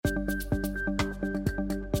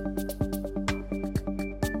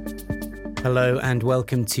Hello and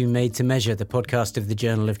welcome to Made to Measure, the podcast of the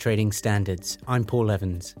Journal of Trading Standards. I'm Paul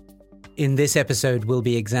Evans. In this episode, we'll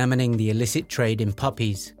be examining the illicit trade in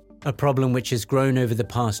puppies, a problem which has grown over the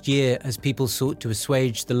past year as people sought to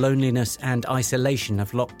assuage the loneliness and isolation of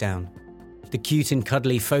lockdown. The cute and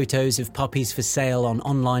cuddly photos of puppies for sale on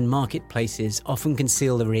online marketplaces often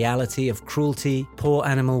conceal the reality of cruelty, poor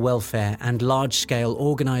animal welfare, and large-scale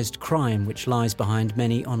organised crime which lies behind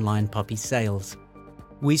many online puppy sales.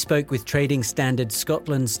 We spoke with Trading Standards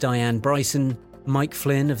Scotland's Diane Bryson, Mike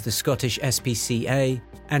Flynn of the Scottish SPCA,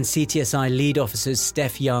 and CTSI lead officers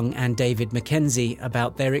Steph Young and David McKenzie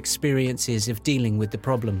about their experiences of dealing with the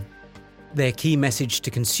problem. Their key message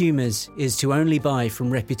to consumers is to only buy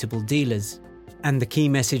from reputable dealers, and the key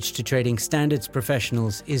message to trading standards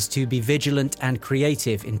professionals is to be vigilant and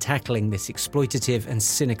creative in tackling this exploitative and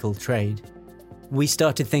cynical trade. We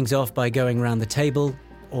started things off by going around the table,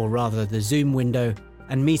 or rather the Zoom window,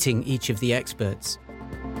 and meeting each of the experts.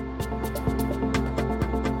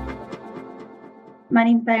 My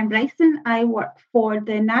name's Diane Bryson. I work for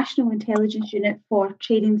the National Intelligence Unit for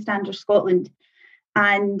Trading Standards Scotland.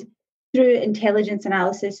 And through intelligence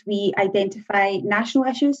analysis, we identify national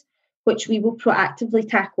issues which we will proactively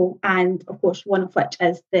tackle, and of course, one of which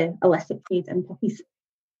is the illicit trade in puppies.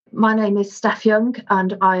 My name is Steph Young,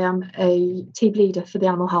 and I am a team leader for the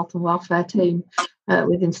Animal Health and Welfare team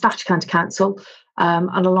within Staffordshire County Council.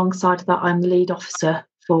 And alongside that, I'm the lead officer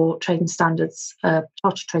for Trading Standards,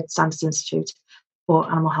 Chartered Trade Standards Institute for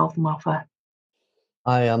Animal Health and Welfare.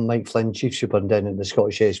 I am Mike Flynn, Chief Superintendent of the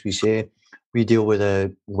Scottish SPCA. We deal with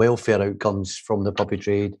the welfare outcomes from the puppy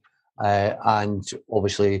trade and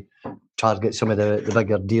obviously target some of the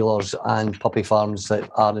bigger dealers and puppy farms that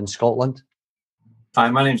are in Scotland. Hi,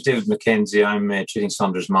 my name's David McKenzie. I'm a Trading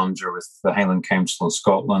Standards Manager with the Highland Council in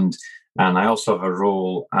Scotland, and I also have a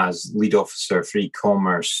role as Lead Officer for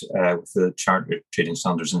E-Commerce with the Chartered Trading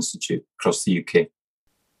Standards Institute across the UK.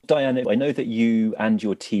 Diane, I know that you and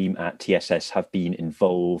your team at TSS have been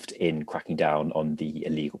involved in cracking down on the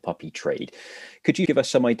illegal puppy trade. Could you give us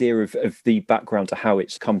some idea of the background to how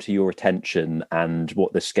it's come to your attention and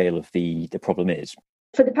what the scale of the problem is?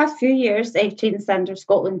 For the past few years, Trading Standards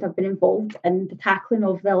Scotland have been involved in the tackling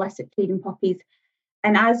of the illicit trade in puppies.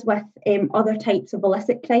 And as with other types of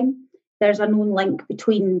illicit crime, there's a known link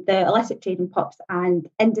between the illicit trade in pups and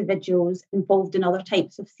individuals involved in other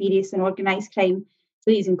types of serious and organised crime.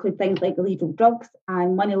 So these include things like illegal drugs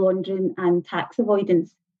and money laundering and tax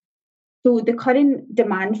avoidance. So the current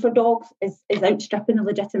demand for dogs is outstripping the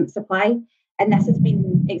legitimate supply. And this has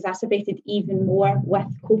been exacerbated even more with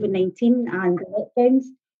COVID-19 and the lockdowns.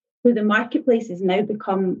 So the marketplace has now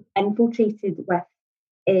become infiltrated with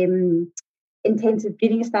intensive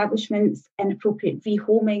breeding establishments, inappropriate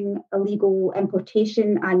rehoming, illegal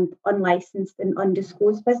importation, and unlicensed and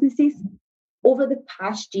undisclosed businesses. Over the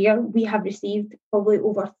past year, we have received probably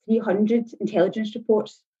over 300 intelligence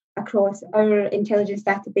reports across our intelligence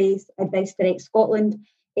database, Advice Direct Scotland,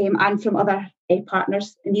 and from other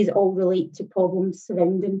partners, and these all relate to problems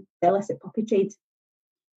surrounding the illicit puppy trade.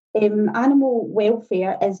 Animal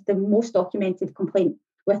welfare is the most documented complaint,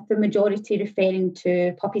 with the majority referring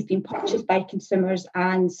to puppies being purchased by consumers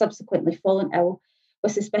and subsequently fallen ill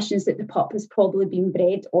with suspicions that the pup has probably been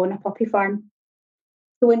bred on a puppy farm.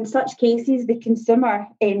 So in such cases, the consumer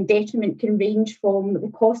detriment can range from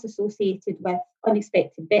the costs associated with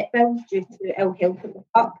unexpected vet bills due to ill health of the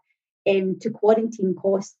pup, to quarantine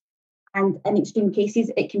costs, and in extreme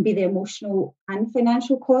cases, it can be the emotional and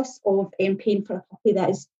financial costs of paying for a puppy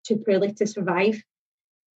that is too poorly to survive.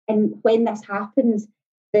 And when this happens,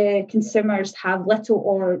 the consumers have little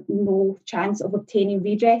or no chance of obtaining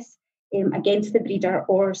redress against the breeder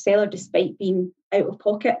or seller despite being out of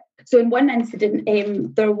pocket. So in one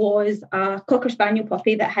incident, there was a Cocker Spaniel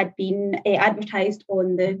puppy that had been advertised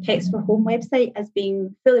on the Pets for Home website as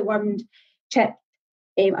being fully wormed, chipped,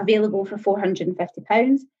 available for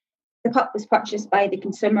 £450. The pup was purchased by the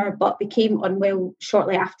consumer but became unwell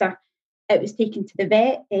shortly after. It was taken to the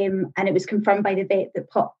vet and it was confirmed by the vet that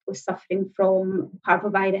pup was suffering from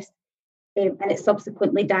parvovirus and it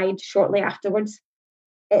subsequently died shortly afterwards.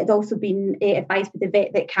 It had also been advised by the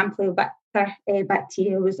vet that Campylobacter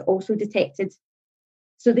bacteria was also detected.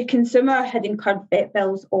 So the consumer had incurred vet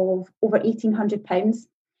bills of over £1,800,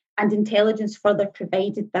 and intelligence further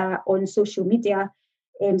provided that on social media,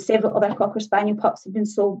 several other Cocker Spaniel pups had been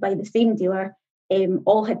sold by the same dealer.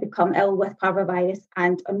 All had become ill with parvovirus,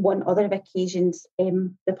 and on one other of occasions,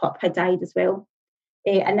 the pup had died as well.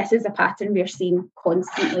 And this is a pattern we're seeing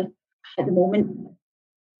constantly at the moment.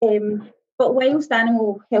 But whilst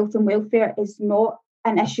animal health and welfare is not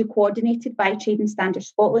an issue coordinated by Trading Standards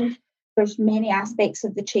Scotland, there's many aspects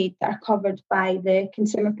of the trade that are covered by the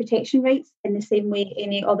consumer protection rights in the same way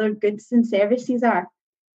any other goods and services are.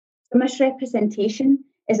 So misrepresentation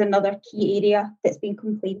is another key area that's been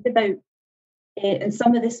complained about. And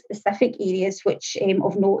some of the specific areas which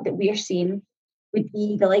of note that we are seeing would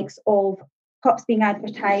be the likes of pups being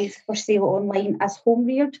advertised for sale online as home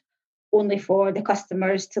reared, only for the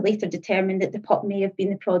customers to later determine that the pup may have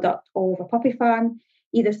been the product of a puppy farm,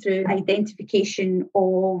 either through identification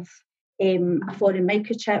of a foreign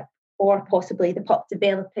microchip or possibly the pup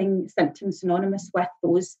developing symptoms synonymous with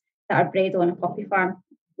those that are bred on a puppy farm,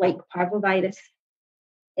 like parvovirus.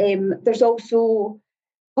 There's also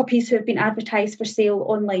puppies who have been advertised for sale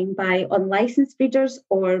online by unlicensed breeders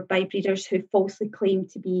or by breeders who falsely claim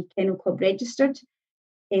to be Kennel Club registered,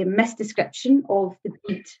 misdescription of the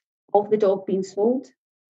breed of the dog being sold,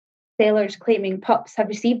 sellers claiming pups have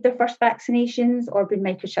received their first vaccinations or been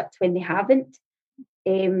microchipped when they haven't,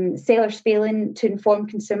 sellers failing to inform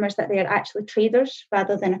consumers that they are actually traders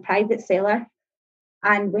rather than a private seller.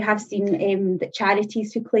 And we have seen that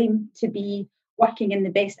charities who claim to be working in the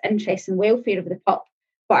best interest and welfare of the pup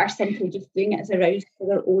but are simply just doing it as a rouse for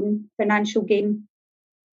their own financial gain.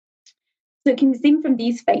 So it can be seen from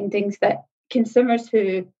these findings that consumers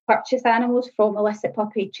who purchase animals from illicit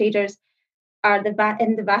puppy traders are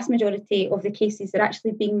in the vast majority of the cases they're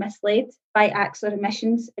actually being misled by acts or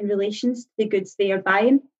omissions in relation to the goods they are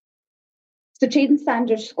buying. So Trading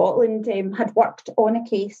Standards Scotland had worked on a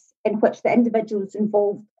case in which the individuals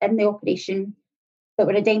involved in the operation that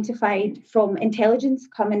were identified from intelligence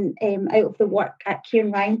coming out of the work at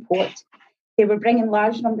Cairnryan Port. They were bringing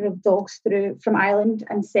large number of dogs through from Ireland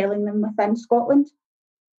and selling them within Scotland.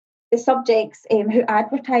 The subjects who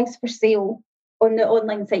advertised for sale on the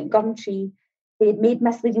online site Gumtree, they had made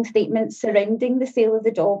misleading statements surrounding the sale of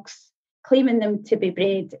the dogs, claiming them to be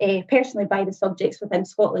bred personally by the subjects within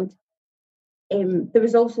Scotland. There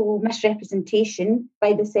was also misrepresentation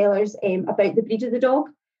by the sellers about the breed of the dog.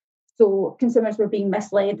 So consumers were being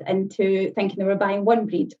misled into thinking they were buying one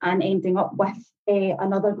breed and ending up with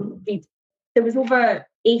another breed. There was over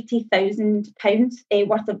 £80,000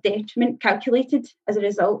 worth of detriment calculated as a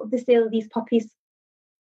result of the sale of these puppies.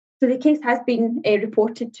 So the case has been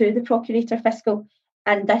reported to the Procurator Fiscal,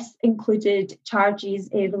 and this included charges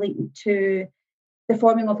relating to the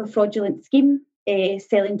forming of a fraudulent scheme,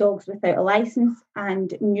 selling dogs without a licence,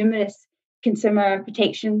 and numerous consumer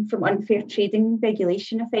protection from unfair trading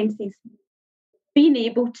regulation offences. Being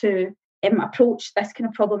able to approach this kind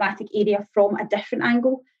of problematic area from a different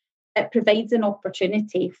angle, it provides an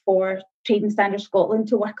opportunity for Trading Standards Scotland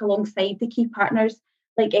to work alongside the key partners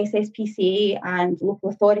like SSPCA and local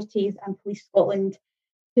authorities and Police Scotland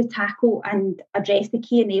to tackle and address the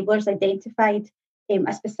key enablers identified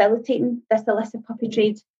as facilitating this illicit puppy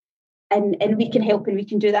trade. And we can help, and we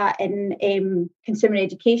can do that in consumer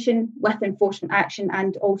education, with enforcement action,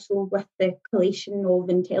 and also with the collation of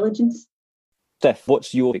intelligence. Steph,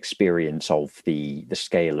 what's your experience of the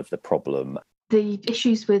scale of the problem? The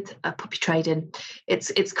issues with puppy trading,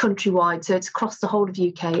 it's countrywide, so it's across the whole of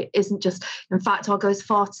UK. It isn't just, in fact, I'll go as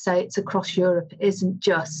far to say it's across Europe. It isn't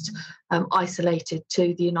just isolated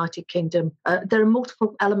to the United Kingdom. There are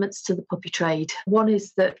multiple elements to the puppy trade. One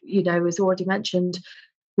is that, as already mentioned,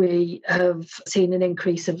 we have seen an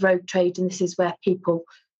increase of rogue trade, and this is where people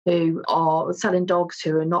who are selling dogs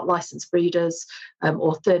who are not licensed breeders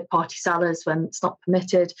or third-party sellers when it's not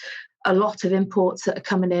permitted. A lot of imports that are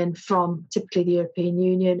coming in from typically the European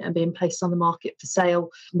Union and being placed on the market for sale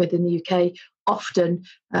within the UK, often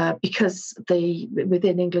because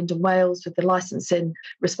within England and Wales, with the licensing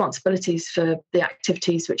responsibilities for the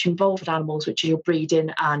activities which involve animals, which is your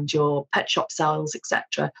breeding and your pet shop sales,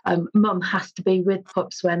 etc. Mum has to be with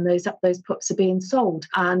pups when those pups are being sold.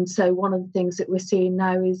 And so one of the things that we're seeing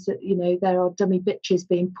now is that, there are dummy bitches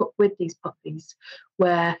being put with these puppies,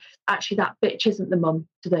 where actually that bitch isn't the mum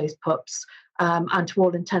to those pups. And to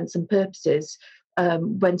all intents and purposes,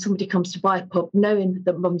 when somebody comes to buy a pup, knowing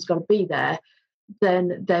that mum's got to be there,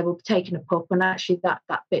 then they will be taking a pup, and actually that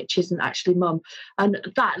bitch isn't actually mum. And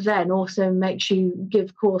that then also makes you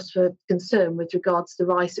give cause for concern with regards to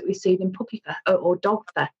the rise that we've seen in puppy or dog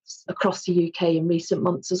thefts across the UK in recent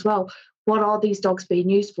months as well. What are these dogs being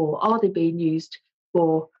used for? Are they being used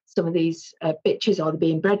for some of these bitches? Are they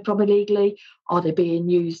being bred from illegally? Are they being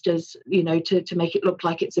used as, to make it look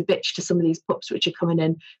like it's a bitch to some of these pups which are coming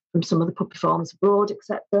in from some of the puppy farms abroad,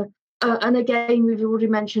 etc.? And again, we've already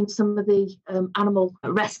mentioned some of the animal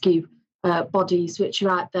rescue bodies which are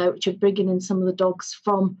out there, which are bringing in some of the dogs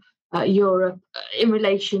from Europe in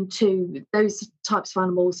relation to those types of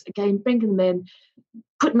animals. Again, bringing them in,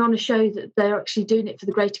 putting on a show that they're actually doing it for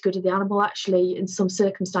the greater good of the animal. Actually, in some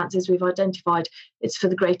circumstances, we've identified it's for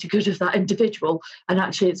the greater good of that individual. And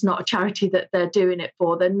actually, it's not a charity that they're doing it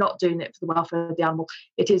for. They're not doing it for the welfare of the animal.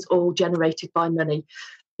 It is all generated by money.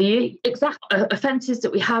 The exact offences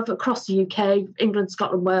that we have across the UK, England,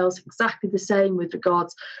 Scotland, Wales, exactly the same with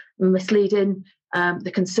regards misleading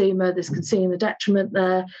the consumer. There's consumer detriment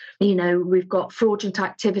there. We've got fraudulent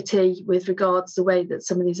activity with regards to the way that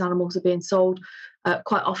some of these animals are being sold.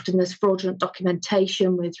 Quite often there's fraudulent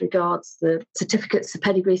documentation with regards to the certificates, the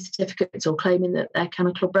pedigree certificates, or claiming that they're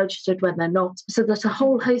Kennel Club registered when they're not. So there's a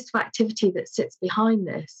whole host of activity that sits behind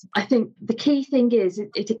this. I think the key thing is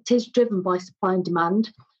it is driven by supply and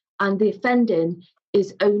demand, and the offending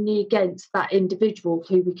is only against that individual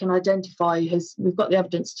who we can identify as we've got the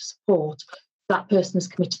evidence to support that person has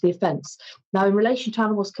committed the offence. Now, in relation to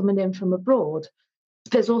animals coming in from abroad,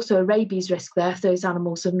 there's also a rabies risk there if those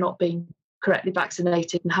animals have not been correctly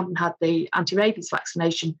vaccinated and haven't had the anti-rabies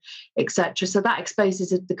vaccination, etc. So that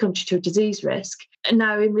exposes the country to a disease risk. And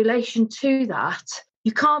now, in relation to that,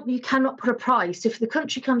 you cannot put a price. If the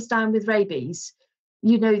country comes down with rabies,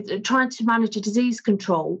 trying to manage a disease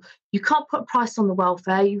control, you can't put a price on the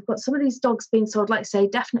welfare. You've got some of these dogs being sold, like I say,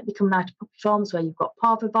 definitely coming out of puppy farms where you've got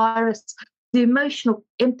parvovirus. The emotional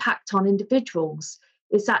impact on individuals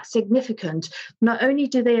is that significant. Not only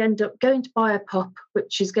do they end up going to buy a pup,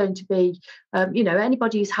 which is going to be,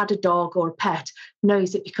 anybody who's had a dog or a pet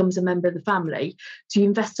knows it becomes a member of the family. So you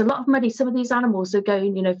invest a lot of money. Some of these animals are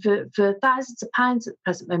going, for thousands of pounds at the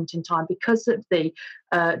present moment in time because of the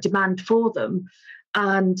demand for them.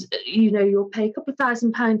 And, you'll pay a couple of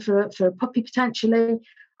 £1,000 for a puppy potentially.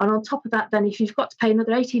 And on top of that, then if you've got to pay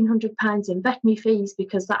another £1,800 in veterinary fees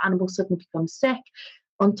because that animal suddenly becomes sick,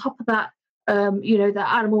 on top of that,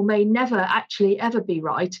 that animal may never actually ever be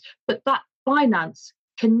right, but that finance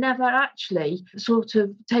can never actually sort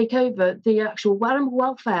of take over the actual animal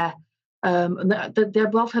welfare, and the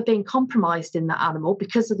welfare being compromised in that animal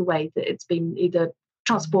because of the way that it's been either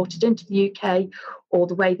transported into the UK or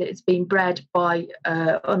the way that it's been bred by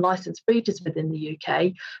unlicensed breeders within the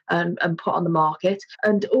UK and put on the market.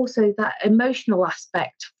 And also that emotional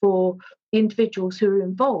aspect for the individuals who are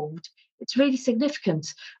involved, it's really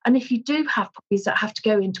significant. And if you do have puppies that have to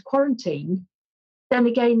go into quarantine, then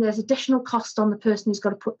again, there's additional cost on the person who's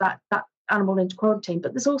got to put that animal into quarantine.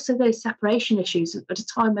 But there's also those separation issues at a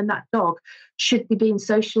time when that dog should be being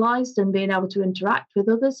socialised and being able to interact with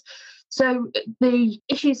others. So the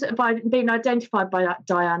issues that have been identified by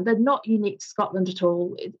Diane, they're not unique to Scotland at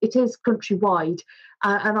all. It is countrywide.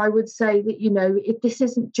 And I would say that, this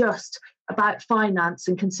isn't just about finance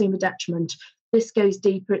and consumer detriment. This goes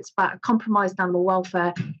deeper. It's about compromised animal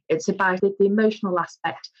welfare. It's about the emotional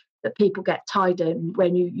aspect that people get tied in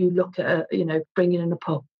when you look at, bringing in a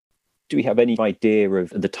pup. Do we have any idea of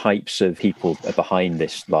the types of people behind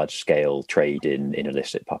this large-scale trade in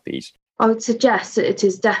illicit puppies? I would suggest that it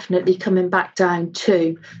is definitely coming back down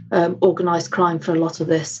to organised crime for a lot of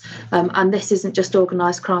this. And this isn't just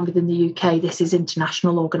organised crime within the UK, this is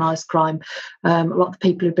international organised crime. A lot of the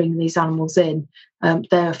people who are bringing these animals in,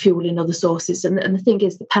 they're fueling other sources. And the thing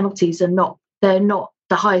is, the penalties they're not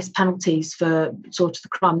the highest penalties for sort of the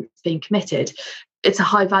crime that's being committed. It's a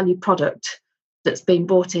high value product that's been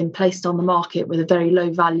bought in, placed on the market with a very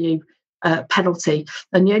low value penalty.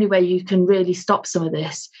 And the only way you can really stop some of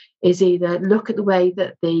this is either look at the way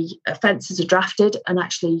that the offences are drafted and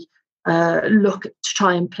actually look to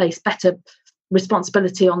try and place better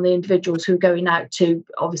responsibility on the individuals who are going out to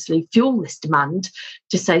obviously fuel this demand,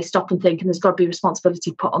 to say stop and think, and there's got to be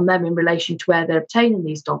responsibility put on them in relation to where they're obtaining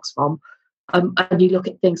these dogs from. And you look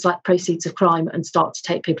at things like proceeds of crime and start to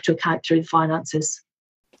take people to account through the finances.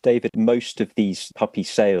 David, most of these puppy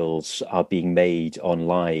sales are being made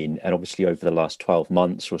online, and obviously over the last 12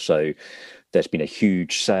 months or so, there's been a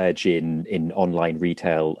huge surge in online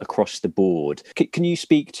retail across the board. Can you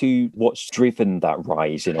speak to what's driven that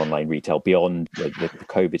rise in online retail beyond the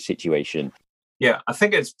COVID situation? Yeah, I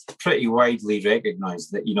think it's pretty widely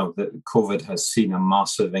recognised that, that COVID has seen a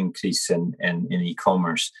massive increase in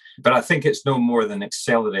e-commerce. But I think it's no more than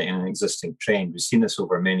accelerating an existing trend. We've seen this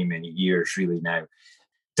over many, many years really now.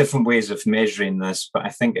 Different ways of measuring this, but I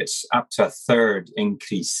think it's up to a third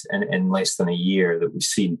increase in less than a year that we've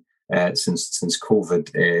seen since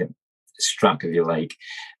COVID struck, if you like.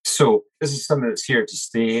 So this is something that's here to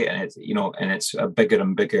stay, and it's a bigger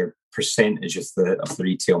and bigger percentage of the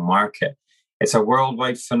retail market. It's a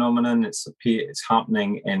worldwide phenomenon. It's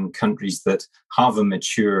happening in countries that have a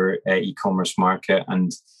mature e-commerce market,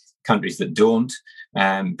 and countries that don't.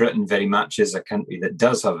 Britain very much is a country that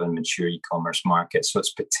does have a mature e-commerce market, so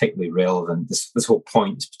it's particularly relevant. This whole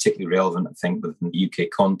point is particularly relevant, I think, within the UK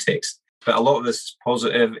context. But a lot of this is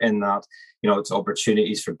positive in that, it's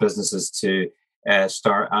opportunities for businesses to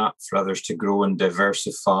start up, for others to grow and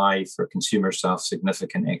diversify, for consumers to have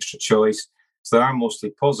significant extra choice. So there are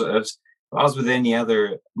mostly positives. But as with any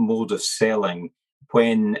other mode of selling,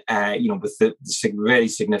 when, with the very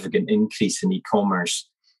significant increase in e-commerce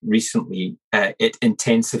recently, it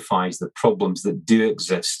intensifies the problems that do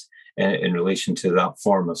exist in relation to that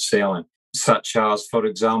form of selling, such as, for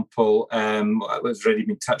example, what's already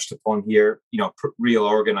been touched upon here, real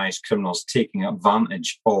organised criminals taking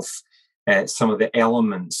advantage of some of the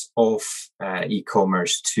elements of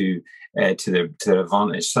e-commerce to their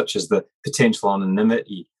advantage, such as the potential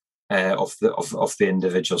anonymity of the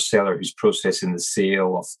individual seller who's processing the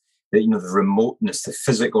sale, of the remoteness, the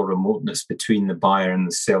physical remoteness between the buyer and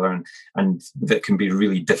the seller, and that can be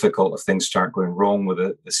really difficult if things start going wrong with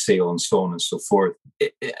the sale and so on and so forth.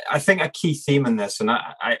 I think a key theme in this, and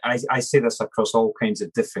I say this across all kinds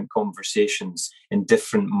of different conversations in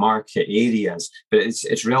different market areas, but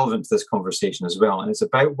it's relevant to this conversation as well, and it's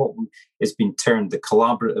about what has been termed the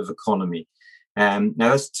collaborative economy. Now,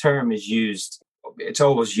 this term is used. It's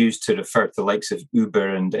always used to refer to the likes of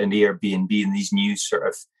Uber and Airbnb and these new sort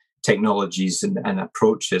of technologies and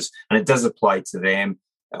approaches, and it does apply to them.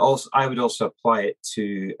 I would also apply it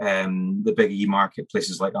to the big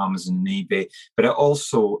e-marketplaces like Amazon and eBay, but it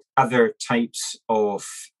also other types of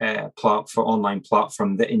online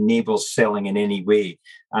platform that enables selling in any way.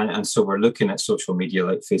 And so we're looking at social media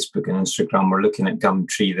like Facebook and Instagram. We're looking at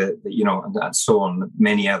Gumtree, and so on,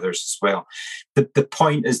 many others as well. The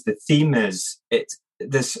point is, the theme is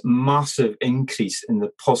this massive increase in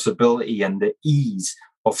the possibility and the ease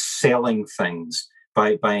of selling things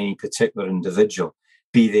by any particular individual,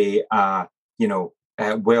 be they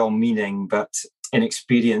well-meaning but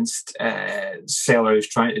inexperienced seller who's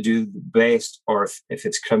trying to do the best, or if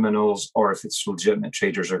it's criminals, or if it's legitimate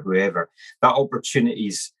traders or whoever. That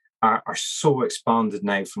opportunities are so expanded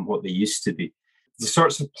now from what they used to be. The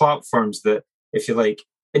sorts of platforms that, if you like,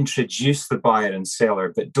 introduce the buyer and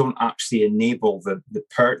seller but don't actually enable the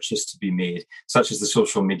purchase to be made, such as the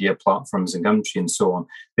social media platforms and Gumtree and so on,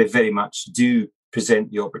 they very much do present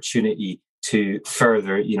the opportunity to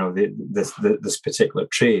further this particular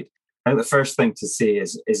trade. I think the first thing to say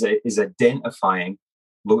is identifying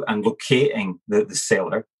and locating the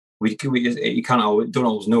seller. You don't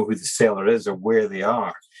always know who the seller is or where they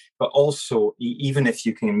are. But also, even if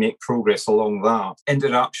you can make progress along that,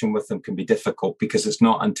 interaction with them can be difficult because it's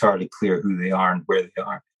not entirely clear who they are and where they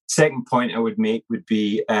are. Second point I would make would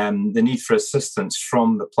be the need for assistance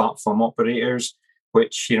from the platform operators,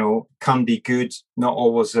 which can be good, not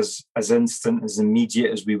always as instant, as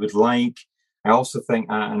immediate as we would like. I also think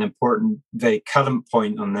an important, very current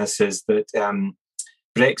point on this is that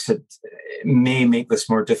Brexit may make this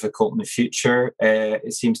more difficult in the future.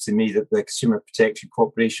 It seems to me that the Consumer Protection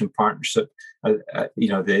Cooperation Partnership,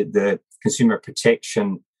 the consumer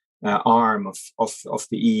protection arm of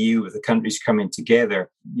the EU, with the countries coming together,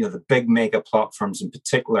 the big mega platforms in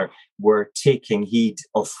particular were taking heed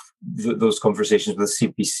of those conversations with the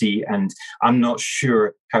CPC, and I'm not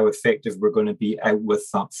sure how effective we're going to be out with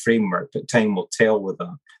that framework, but time will tell with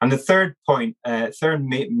that. And the third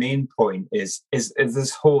main point is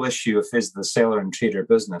this whole issue of, is the seller and trader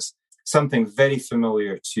business something very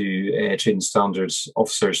familiar to trading standards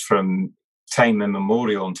officers from time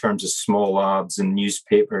immemorial in terms of small ads and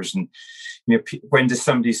newspapers, and when does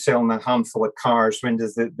somebody selling a handful of cars, when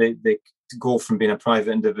does they go from being a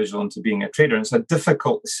private individual into being a trader? And it's a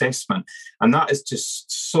difficult assessment, and that is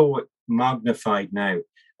just so magnified now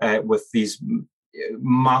with these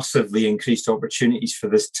massively increased opportunities for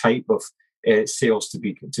this type of sales to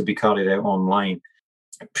be carried out online.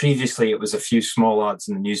 Previously, it was a few small ads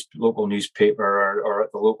in the local newspaper or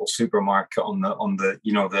at the local supermarket on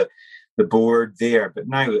the board there, but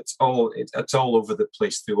now it's all over the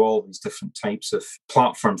place through all these different types of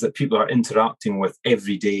platforms that people are interacting with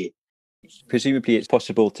every day. Presumably, it's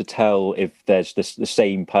possible to tell if there's the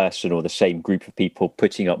same person or the same group of people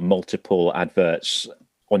putting up multiple adverts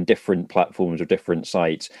on different platforms or different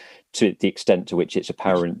sites, to the extent to which it's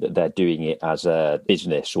apparent that they're doing it as a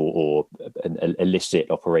business or an illicit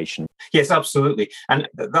operation. Yes, absolutely. And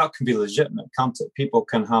that can be legitimate, can't it? People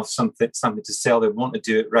can have something to sell. They want to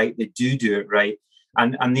do it right. They do it right.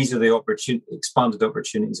 And these are the expanded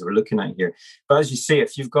opportunities we're looking at here. But as you say,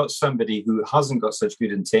 if you've got somebody who hasn't got such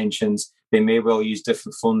good intentions, they may well use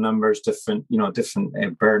different phone numbers, different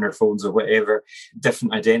burner phones or whatever,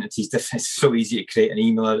 different identities. It's so easy to create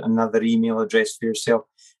another email address for yourself.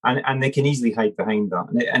 And they can easily hide behind that.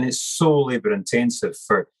 And it's so labour intensive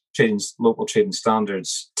for local trading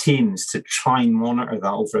standards teams to try and monitor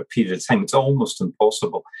that over a period of time. It's almost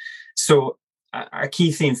impossible. So a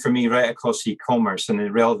key theme for me right across e-commerce,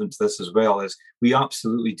 and relevant to this as well, is we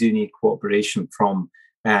absolutely do need cooperation from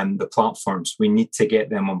the platforms. We need to get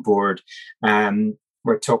them on board.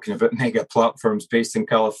 We're talking about mega platforms based in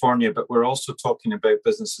California, but we're also talking about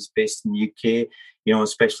businesses based in the UK,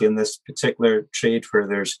 especially in this particular trade where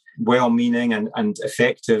there's well-meaning and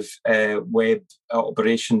effective web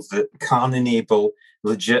operations that can enable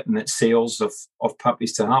legitimate sales of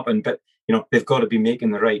puppies to happen. But, they've got to be making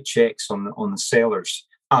the right checks on the sellers.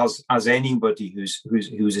 As anybody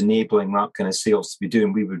who's enabling that kind of sales to be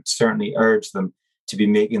doing, we would certainly urge them to be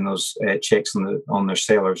making those checks on their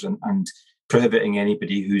sellers and prohibiting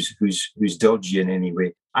anybody who's dodgy in any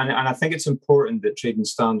way. And I think it's important that trading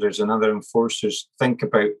standards and other enforcers think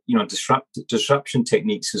about disruption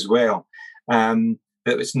techniques as well. That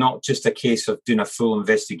it's not just a case of doing a full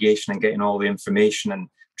investigation and getting all the information and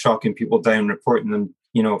tracking people down, reporting them,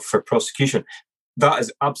 for prosecution. That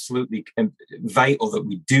is absolutely vital that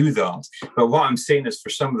we do that. But what I'm saying is, for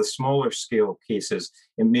some of the smaller scale cases,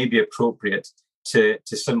 it may be appropriate to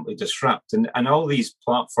simply disrupt. And all these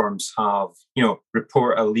platforms have,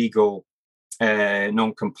 report illegal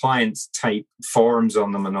non-compliance type forms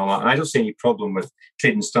on them and all that. And I don't see any problem with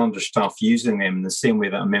trading standard staff using them in the same way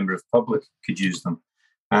that a member of the public could use them.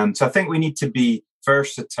 So I think we need to be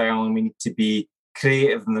versatile and we need to be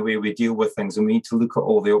creative in the way we deal with things, and we need to look at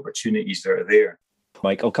all the opportunities that are there.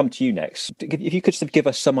 Mike, I'll come to you next. If you could sort of give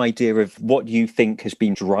us some idea of what you think has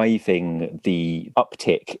been driving the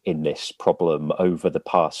uptick in this problem over the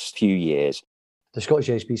past few years. The Scottish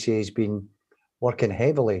SPCA has been working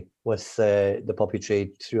heavily with the puppy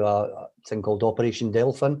trade through a thing called Operation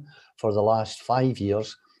Delphin for the last 5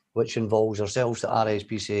 years, which involves ourselves, the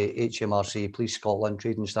RSPCA, HMRC, Police Scotland,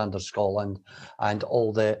 Trading Standards Scotland, and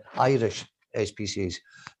all the Irish SPCAs,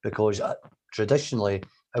 because traditionally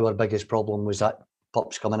our biggest problem was that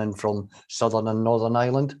pups coming in from Southern and Northern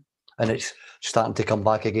Ireland, and it's starting to come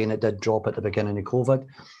back again. It did drop at the beginning of COVID,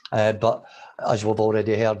 but as we've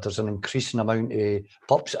already heard, there's an increasing amount of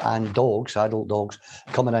pups and dogs, adult dogs,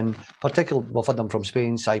 coming in, particularly, we've had them from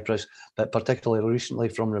Spain, Cyprus, but particularly recently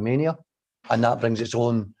from Romania, and that brings its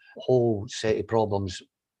own whole set of problems,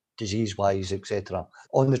 disease-wise, etc.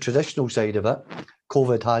 On the traditional side of it,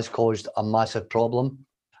 COVID has caused a massive problem,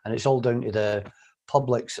 and it's all down to the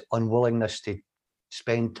public's unwillingness to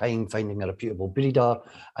spend time finding a reputable breeder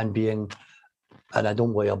and being, and I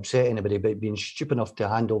don't want to upset anybody, but being stupid enough to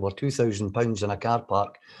hand over £2,000 in a car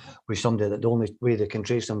park with somebody that the only way they can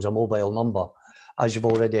trace them is a mobile number. As you've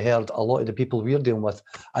already heard, a lot of the people we're dealing with,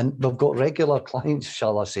 and we've got regular clients,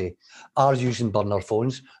 shall I say, are using burner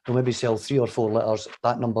phones. They'll maybe sell 3 or 4 litters,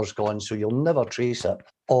 that number's gone, so you'll never trace it.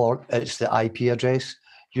 Or it's the IP address.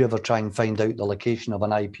 You ever try and find out the location of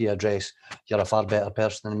an IP address, you're a far better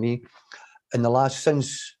person than me.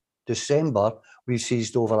 Since December, we've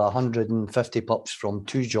seized over 150 pups from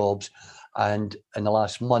 2 jobs, and in the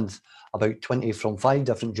last month, about 20 from 5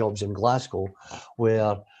 different jobs in Glasgow,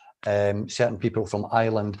 where certain people from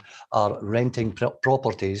Ireland are renting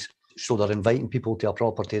properties. So they're inviting people to a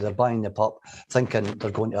property, they're buying the pup, thinking they're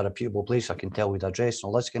going to a reputable place, I can tell with the address and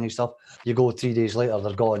all this kind of stuff. You go 3 days later,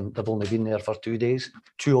 they're gone, they've only been there for 2 days.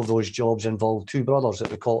 2 of those jobs involved 2 brothers that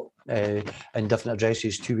we caught in different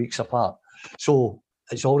addresses 2 weeks apart. So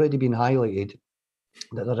it's already been highlighted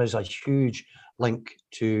that there is a huge link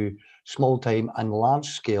to small-time and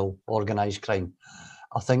large-scale organised crime.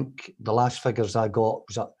 I think the last figures I got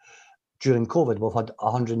was that during COVID, we've had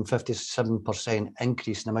 157%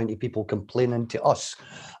 increase in the amount of people complaining to us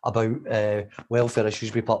about welfare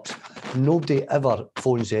issues with pups. Nobody ever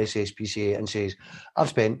phones the SSPCA and says, I've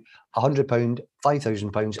spent £100,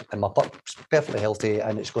 £5,000 and my pup's perfectly healthy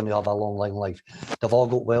and it's going to have a long life. They've all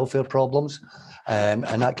got welfare problems, and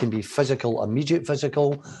that can be physical, immediate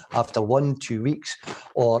physical, after 1-2 weeks,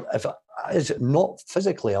 or if it is not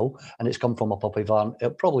physically ill and it's come from a puppy van,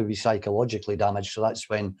 it'll probably be psychologically damaged, so that's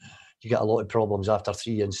when you get a lot of problems after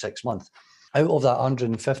 3 and 6 months. Out of that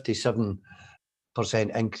 157%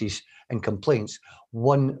 increase in complaints,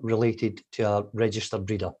 1 related to a registered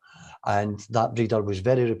breeder. And that breeder was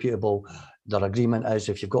very reputable. Their agreement is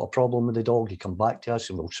if you've got a problem with the dog, you come back to us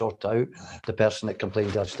and we'll sort it out. The person that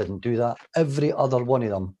complained to us didn't do that. Every other one of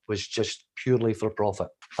them was just purely for profit.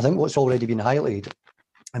 I think what's already been highlighted,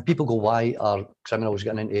 and people go, why are criminals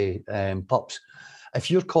getting into pups? If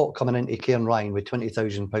you're caught coming into Cairnryan with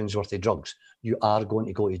 £20,000 worth of drugs, you are going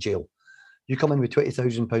to go to jail. You come in with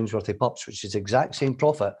 £20,000 worth of pups, which is the exact same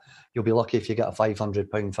profit, you'll be lucky if you get a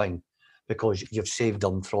 £500 fine, because you've saved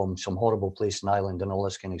them from some horrible place in Ireland and all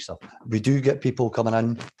this kind of stuff. We do get people coming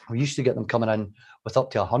in. We used to get them coming in with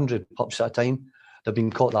up to 100 pups at a time. They've been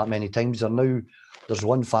caught that many times. There's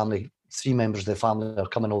one family, 3 members of the family are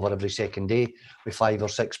coming over every second day with 5 or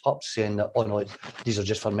 6 pups, saying that, oh no, these are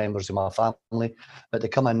just for members of my family. But they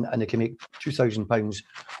come in and they can make £2,000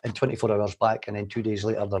 in 24 hours back, and then 2 days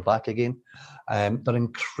later they're back again. They're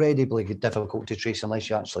incredibly difficult to trace unless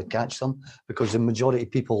you actually catch them, because the majority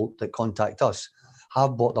of people that contact us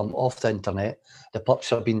have bought them off the internet. The pups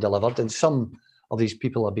have been delivered, and some of these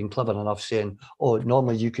people have been clever enough saying, oh,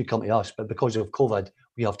 normally you could come to us, but because of COVID,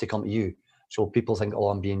 we have to come to you. So people think, oh,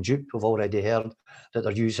 I'm being duped. We've already heard that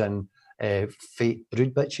they're using fake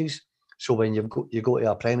brood bitches. So when you go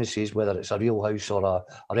to a premises, whether it's a real house or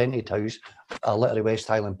a rented house, a litter of West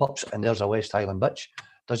Highland pups, and there's a West Highland bitch,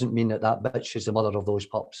 doesn't mean that bitch is the mother of those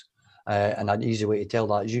pups. And an easy way to tell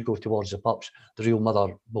that is you go towards the pups, the real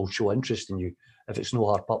mother will show interest in you. If it's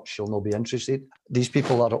no her pups, she'll not be interested. These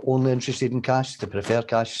people are only interested in cash. They prefer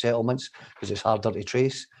cash settlements because it's harder to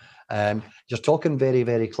trace. You're talking very,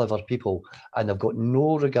 very clever people, and they've got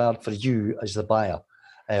no regard for you as the buyer.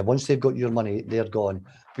 Once they've got your money, they're gone.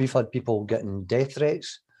 We've had people getting death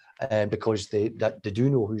threats because they do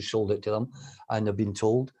know who sold it to them, and they've been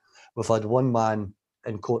told. We've had one man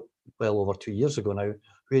in court well over 2 years ago now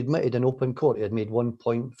who admitted in open court he had made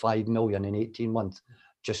 1.5 million in 18 months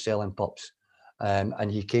just selling pups. And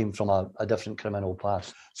he came from a different criminal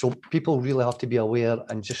past. So people really have to be aware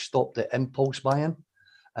and just stop the impulse buying.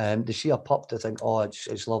 They see a pup, they think, oh,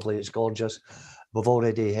 it's lovely, it's gorgeous. We've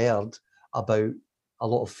already heard about a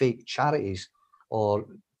lot of fake charities or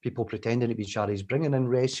people pretending to be charities, bringing in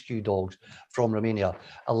rescue dogs from Romania,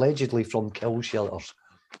 allegedly from kill shelters.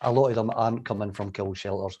 A lot of them aren't coming from kill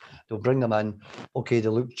shelters. They'll bring them in. Okay, they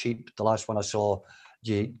look cheap. The last one I saw,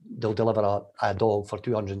 they'll deliver a dog for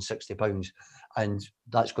 £260. And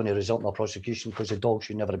that's going to result in a prosecution because the dog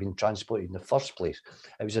should never have been transported in the first place.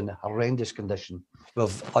 It was in horrendous condition.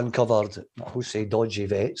 We've uncovered, I would say, dodgy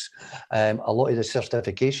vets. A lot of the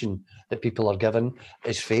certification that people are given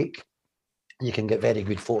is fake. You can get very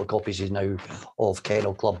good photocopies now of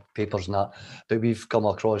Kennel Club papers and that, but we've come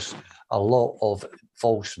across a lot of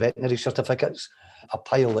false veterinary certificates. A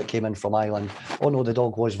pile that came in from Ireland. Oh no, the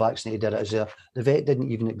dog was vaccinated. The vet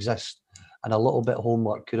didn't even exist. And a little bit of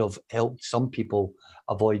homework could have helped some people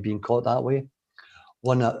avoid being caught that way.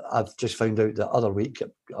 One I've just found out the other week,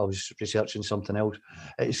 I was researching something else.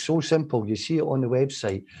 It's so simple. You see it on the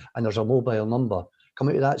website and there's a mobile number. Come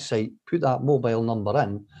out to that site, put that mobile number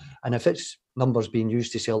in, and if its number's being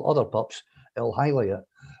used to sell other pups, it'll highlight it.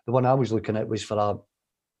 The one I was looking at was for a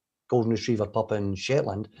golden retriever pup in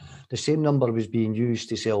Shetland. The same number was being used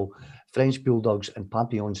to sell French bulldogs and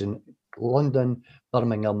papillons in London,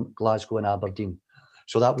 Birmingham, Glasgow and Aberdeen.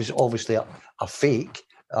 So that was obviously a fake,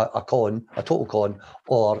 a total con,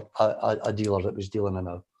 or a dealer that was dealing in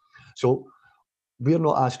it. So we're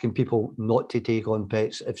not asking people not to take on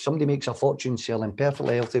pets. If somebody makes a fortune selling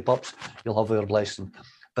perfectly healthy pups, you'll have our blessing.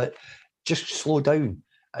 But just slow down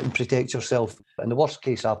and protect yourself. And the worst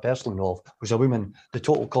case I personally know of was a woman, the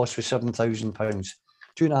total cost was £7,000,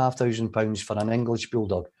 £2,500 for an English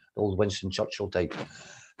bulldog, the old Winston Churchill type.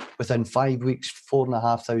 Within 5 weeks,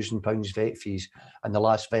 £4,500 vet fees, and the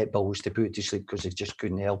last vet bill was to put it to sleep because they just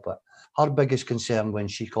couldn't help it. Her biggest concern when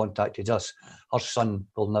she contacted us, her son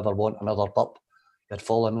will never want another pup. He had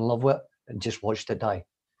fallen in love with it and just watched it die.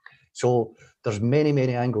 So there's many,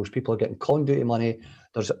 many angles. People are getting conned out of money.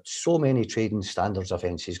 There's so many trading standards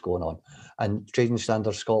offences going on. And Trading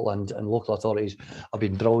Standards Scotland and local authorities have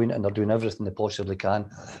been brilliant and they're doing everything they possibly can.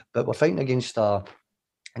 But we're fighting against a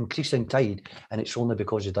increasing tide, and it's only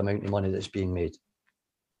because of the amount of money that's being made.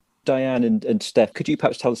 Diane and Steph, could you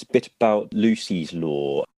perhaps tell us a bit about Lucy's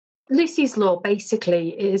Law? Lucy's Law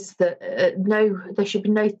basically is that there should be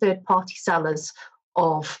no third-party sellers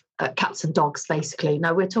of cats and dogs, basically.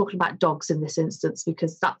 Now, we're talking about dogs in this instance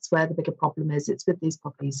because that's where the bigger problem is. It's with these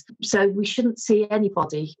puppies. So we shouldn't see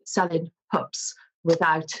anybody selling pups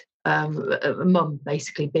without a mum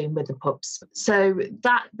basically being with the pups. So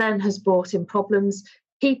that then has brought in problems.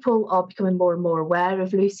 People are becoming more and more aware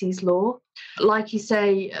of Lucy's Law. Like you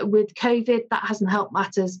say, with COVID, that hasn't helped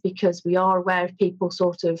matters because we are aware of people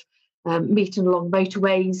sort of meeting along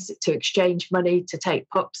motorways to exchange money to take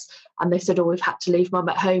pups. And they said, oh, we've had to leave mum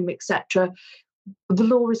at home, etc. The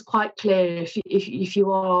law is quite clear. If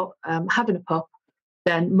you are having a pup,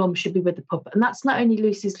 then mum should be with the pup. And that's not only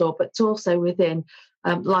Lucy's Law, but it's also within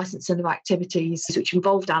licensing of activities which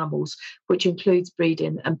involved animals, which includes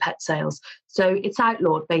breeding and pet sales. So it's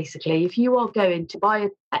outlawed, basically. If you are going to buy a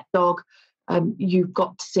pet dog, you've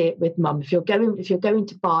got to see it with mum. If you're going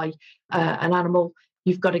to buy an animal,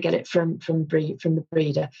 you've got to get it from the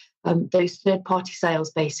breeder. Those third-party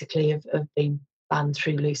sales basically have been banned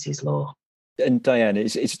through Lucy's Law. And Diane,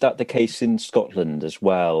 is that the case in Scotland as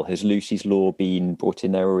well? Has Lucy's Law been brought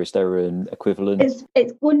in there, or is there an equivalent?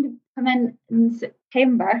 It's going to come in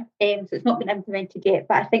September, so it's not been implemented yet,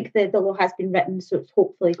 but I think the law has been written, so it's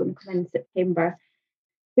hopefully going to come in September.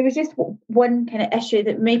 There was just one kind of issue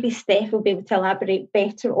that maybe Steph will be able to elaborate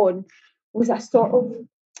better on, was a sort of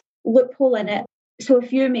loophole in it. So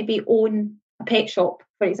if you maybe own a pet shop,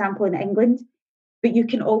 for example, in England, but you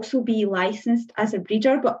can also be licensed as a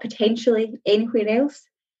breeder, but potentially anywhere else.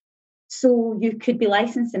 So you could be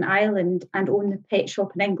licensed in Ireland and own the pet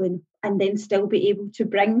shop in England, and then still be able to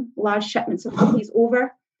bring large shipments of puppies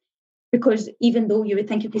over. Because even though you would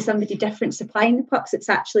think it'd be somebody different supplying the pups, it's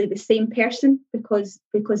actually the same person because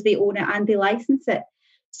they own it and they license it.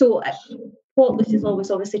 So what Lucy's Law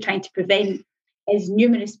was obviously trying to prevent is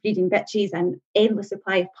numerous breeding bitches and endless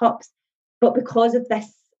supply of pups. But because of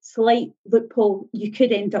this slight loophole, you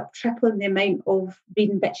could end up tripling the amount of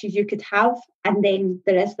breeding bitches you could have, and then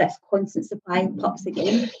there is this constant supply of pups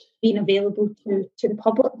again being available to the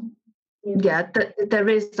public. Yeah, there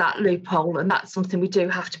is that loophole, and that's something we do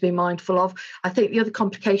have to be mindful of. I think the other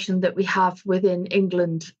complication that we have within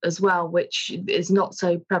England as well, which is not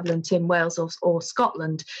so prevalent in Wales or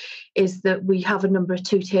Scotland, is that we have a number of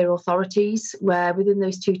two-tier authorities, where within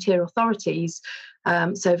those two-tier authorities,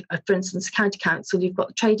 so for instance, county council, you've got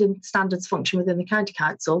the trading standards function within the county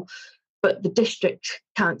council, but the district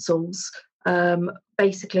councils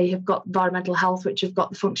basically have got environmental health, which have got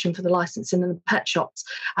the function for the licensing and the pet shops.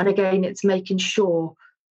 And again, it's making sure,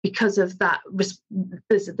 because of that,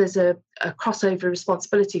 there's a crossover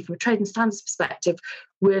responsibility from a trading standards perspective.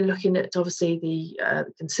 We're looking at obviously the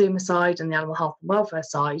consumer side and the animal health and welfare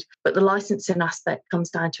side, but the licensing aspect comes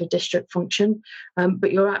down to a district function.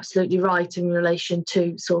 But you're absolutely right in relation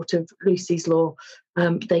to sort of Lucy's Law.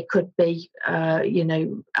 They could be,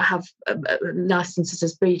 have licenses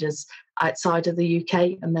as breeders outside of the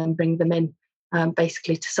UK and then bring them in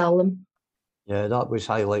basically to sell them. Yeah, that was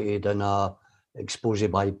highlighted in a expose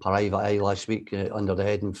by Private Eye last week under the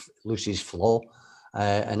heading Lucy's Flaw.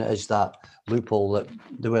 And it is that loophole that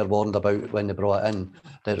they were warned about when they brought it in,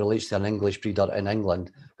 that relates to an English breeder in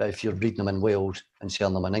England. But if you're breeding them in Wales and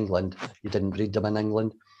selling them in England, you didn't breed them in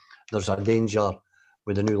England. There's a danger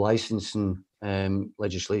with the new licensing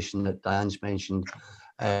legislation that Diane's mentioned.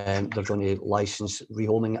 They're going to license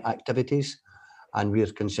rehoming activities. And we're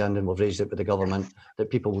concerned, and we've raised it with the government, that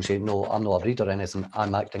people will say, no, I'm not a breeder or anything,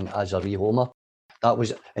 I'm acting as a rehomer. That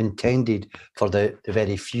was intended for the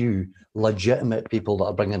very few legitimate people that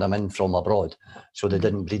are bringing them in from abroad. So they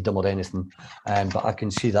didn't breed them or anything. But I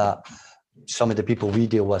can see that some of the people we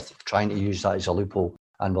deal with trying to use that as a loophole,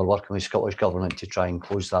 and we're working with Scottish Government to try and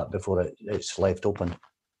close that before it's left open.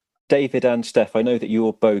 David and Steph, I know that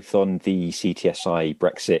you're both on the CTSI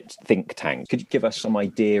Brexit think tank. Could you give us some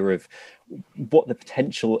idea of what the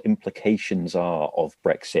potential implications are of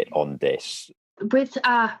Brexit on this? With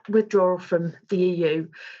our withdrawal from the EU,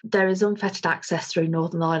 there is unfettered access through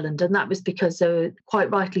Northern Ireland, and that was because, quite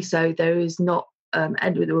rightly so, there is not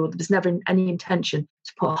there's never any intention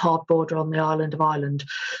to put a hard border on the island of Ireland.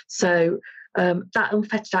 So that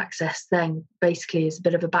unfettered access then basically is a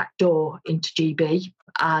bit of a backdoor into GB,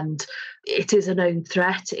 and it is a known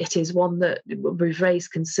threat. It is one that we've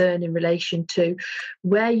raised concern in relation to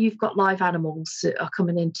where you've got live animals that are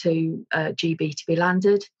coming into GB to be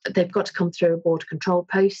landed. They've got to come through a border control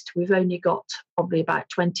post. We've only got probably about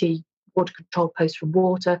 20 border control posts from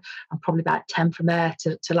water and probably about 10 from air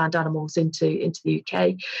to land animals into the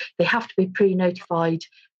UK. They have to be pre-notified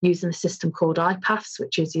using a system called IPAFS,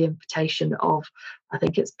 which is the importation of, I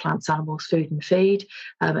think it's plants, animals, food and feed.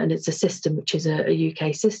 And it's a system which is a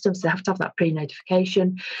UK system, so they have to have that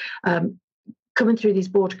pre-notification. Coming through these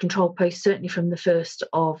border control posts, certainly from the 1st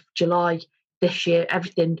of July this year,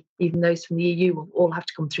 everything, even those from the EU, will all have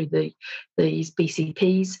to come through these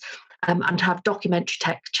BCPs. And have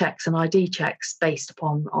documentary checks and ID checks based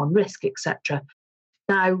upon risk, etc.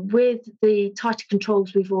 Now, with the tighter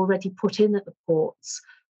controls we've already put in at the ports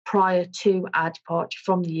prior to our departure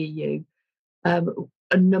from the EU,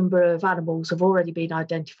 a number of animals have already been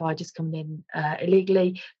identified as coming in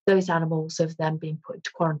illegally. Those animals have then been put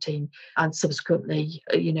into quarantine, and subsequently,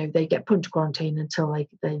 they get put into quarantine until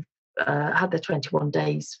they've had their 21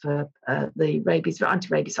 days for the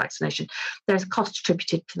anti-rabies vaccination. There's a cost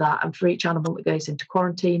attributed to that, and for each animal that goes into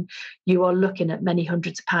quarantine, you are looking at many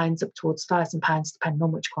hundreds of pounds up towards £1,000, depending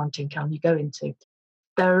on which quarantine camp you go into.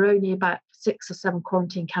 There are only about 6 or 7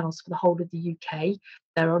 quarantine kennels for the whole of the UK.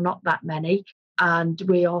 There are not that many. And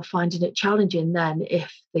we are finding it challenging then,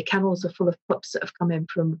 if the kennels are full of pups that have come in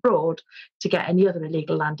from abroad, to get any other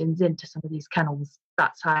illegal landings into some of these kennels.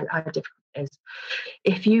 That's how difficult it is.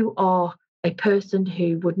 If you are a person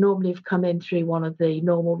who would normally have come in through one of the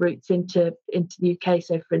normal routes into the UK,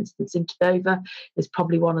 so for instance into Dover is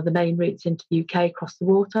probably one of the main routes into the UK across the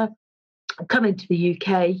water, come into the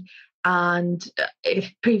UK, and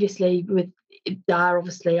if previously with our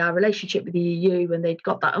relationship with the EU, when they'd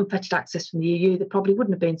got that unfettered access from the EU, they probably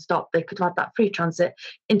wouldn't have been stopped. They could have had that free transit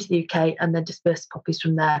into the UK and then disperse puppies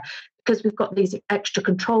from there. Because we've got these extra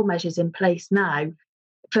control measures in place now,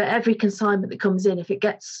 for every consignment that comes in, if it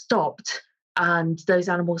gets stopped and those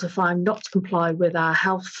animals are found not to comply with our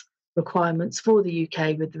health requirements for the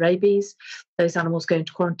UK with the rabies, those animals go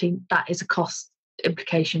into quarantine. That is a cost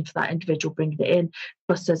implication for that individual bringing it in,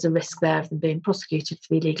 plus there's a risk there of them being prosecuted for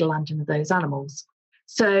the illegal landing of those animals.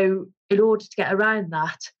 So in order to get around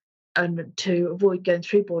that and to avoid going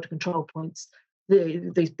through border control points,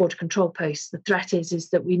 these border control posts, the threat is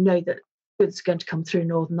that we know that goods are going to come through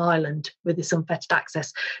Northern Ireland with this unfettered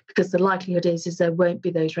access, because the likelihood is there won't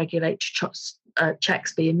be those regulatory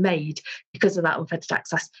checks being made because of that unfettered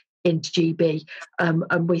access into GB.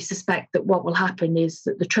 And we suspect that what will happen is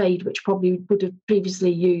that the trade, which probably would have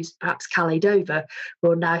previously used perhaps Calais Dover,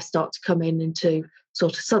 will now start to come into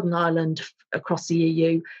sort of Southern Ireland across the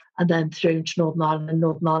EU and then through into Northern Ireland and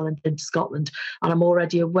Northern Ireland into Scotland. And I'm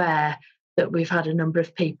already aware that we've had a number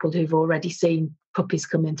of people who've already seen puppies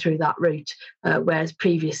coming through that route, whereas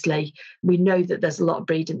previously we know that there's a lot of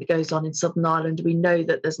breeding that goes on in Southern Ireland. We know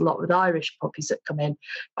that there's a lot with Irish puppies that come in.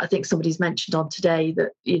 I think somebody's mentioned on today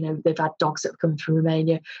that, they've had dogs that have come from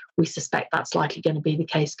Romania. We suspect that's likely going to be the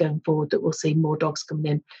case going forward, that we'll see more dogs coming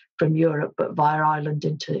in from Europe but via Ireland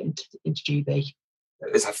into GB.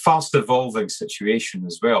 It's a fast evolving situation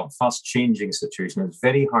as well, fast changing situation. It's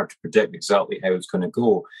very hard to predict exactly how it's going to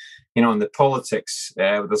go. And the politics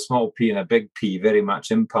with a small p and a big P very much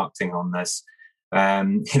impacting on this.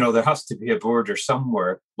 There has to be a border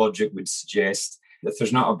somewhere, logic would suggest. If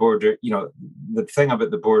there's not a border, the thing about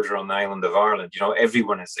the border on the island of Ireland,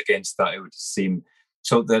 everyone is against that, it would seem.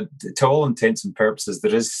 So that to all intents and purposes,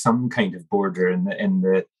 there is some kind of border in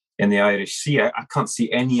the Irish Sea. I can't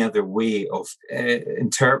see any other way of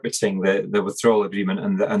interpreting the withdrawal agreement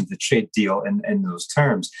and the trade deal in those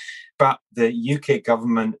terms. But the UK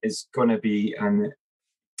government is going to be, and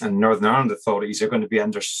Northern Ireland authorities are going to be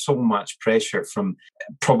under so much pressure from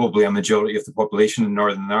probably a majority of the population in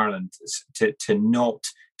Northern Ireland to not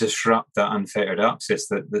disrupt that unfettered access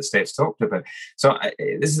that Steph's talked about. So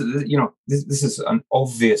this is an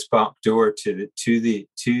obvious backdoor to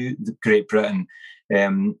Great Britain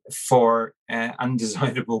for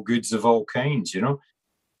undesirable goods of all kinds,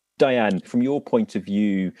 Diane, from your point of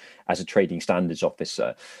view as a trading standards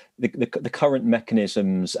officer, the current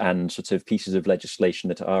mechanisms and sort of pieces of legislation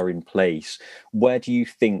that are in place, where do you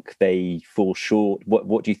think they fall short?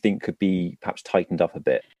 What do you think could be perhaps tightened up a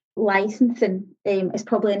bit? Licensing is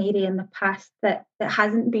probably an area in the past that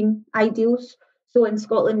hasn't been ideal. So in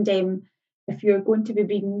Scotland, if you're going to be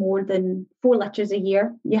breeding more than 4 litters a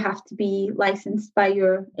year, you have to be licensed by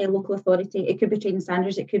your local authority. It could be trading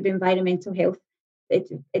standards, it could be environmental health.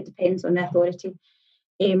 It depends on the authority.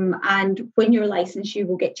 And when you're licensed, you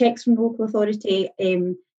will get checks from the local authority.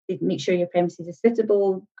 They make sure your premises is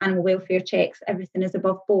suitable, animal welfare checks, everything is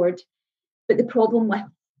above board. But the problem with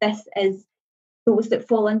this is those that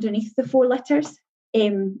fall underneath the 4 litters,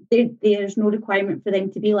 there's no requirement for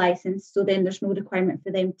them to be licensed. So then there's no requirement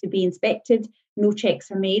for them to be inspected. No checks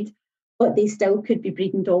are made, but they still could be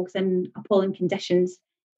breeding dogs in appalling conditions.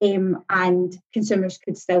 And consumers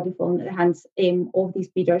could still be falling at the hands of these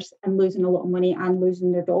breeders and losing a lot of money and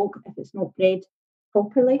losing their dog if it's not bred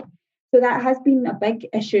properly. So that has been a big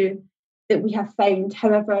issue that we have found.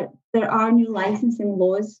 However, there are new licensing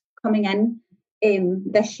laws coming in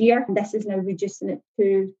this year. This is now reducing it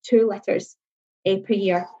to 2 litters per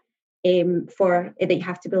year for that you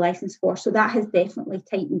have to be licensed for. So that has definitely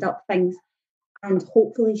tightened up things and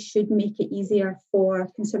hopefully should make it easier for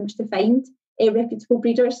consumers to find reputable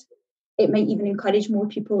breeders. It might even encourage more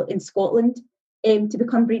people in Scotland to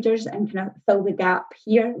become breeders and kind of fill the gap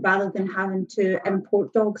here rather than having to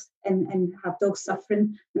import dogs and have dogs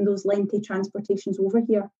suffering in those lengthy transportations over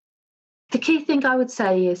here. The key thing I would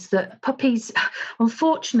say is that puppies,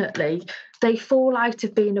 unfortunately, they fall out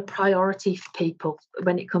of being a priority for people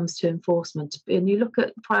when it comes to enforcement. And you look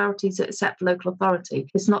at priorities that are set for local authority,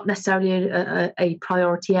 it's not necessarily a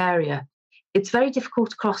priority area. It's very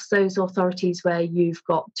difficult across those authorities where you've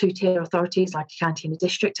got two-tier authorities like a county and a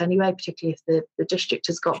district anyway, particularly if the district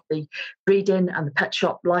has got the breeding and the pet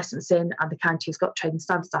shop licensing and the county has got trade and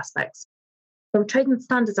standards aspects. From a trade and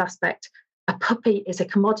standards aspect, a puppy is a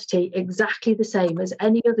commodity exactly the same as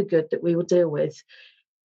any other good that we will deal with.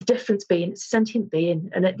 The difference being it's a sentient being,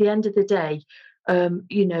 and at the end of the day,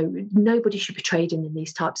 nobody should be trading in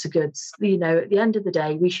these types of goods. At the end of the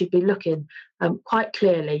day, we should be looking quite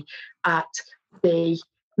clearly at the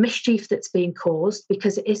mischief that's being caused,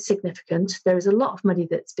 because it is significant. There is a lot of money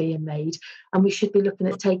that's being made, and we should be looking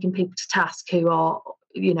at taking people to task who are,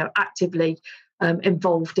 actively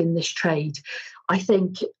involved in this trade. I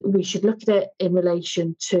think we should look at it in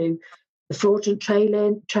relation to the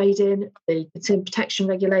fraudulent trading, the consumer protection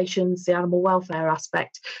regulations, the animal welfare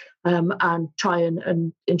aspect, and try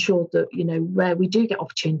and ensure that, where we do get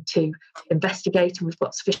opportunity to investigate and we've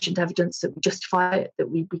got sufficient evidence that we justify it, that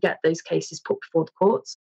we get those cases put before the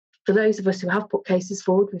courts. For those of us who have put cases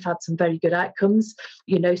forward, we've had some very good outcomes,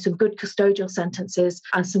 some good custodial sentences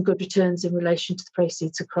and some good returns in relation to the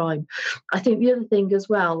proceeds of crime. I think the other thing as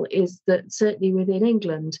well is that certainly within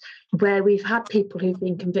England, where we've had people who've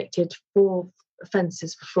been convicted for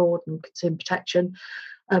offences for fraud and consumer protection,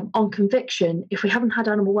 on conviction, if we haven't had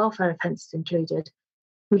animal welfare offences included,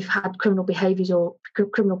 we've had criminal behaviour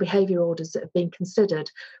orders that have been considered,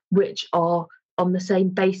 which are on the same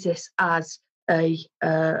basis as a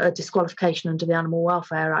disqualification under the Animal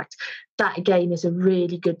Welfare Act. That again is a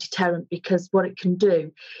really good deterrent, because what it can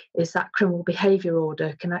do is that criminal behaviour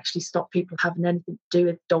order can actually stop people having anything to do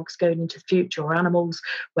with dogs going into the future, or animals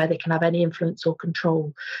where they can have any influence or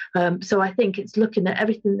control. So I think it's looking at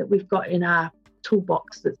everything that we've got in our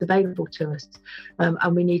toolbox that's available to us,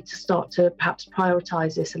 and we need to start to perhaps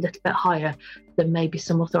prioritise this a little bit higher than maybe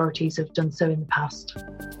some authorities have done so in the past.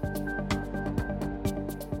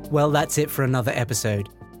 Well, that's it for another episode.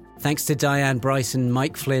 Thanks to Diane Bryson,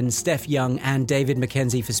 Mike Flynn, Steph Young and David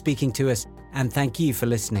Mackenzie for speaking to us, and thank you for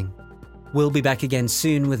listening. We'll be back again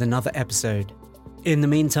soon with another episode. In the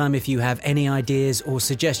meantime, if you have any ideas or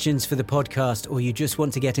suggestions for the podcast, or you just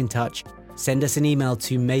want to get in touch, send us an email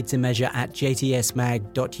to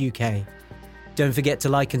madetomeasure@jtsmag.uk. Don't forget to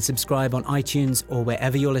like and subscribe on iTunes or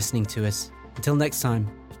wherever you're listening to us. Until next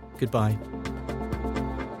time, goodbye.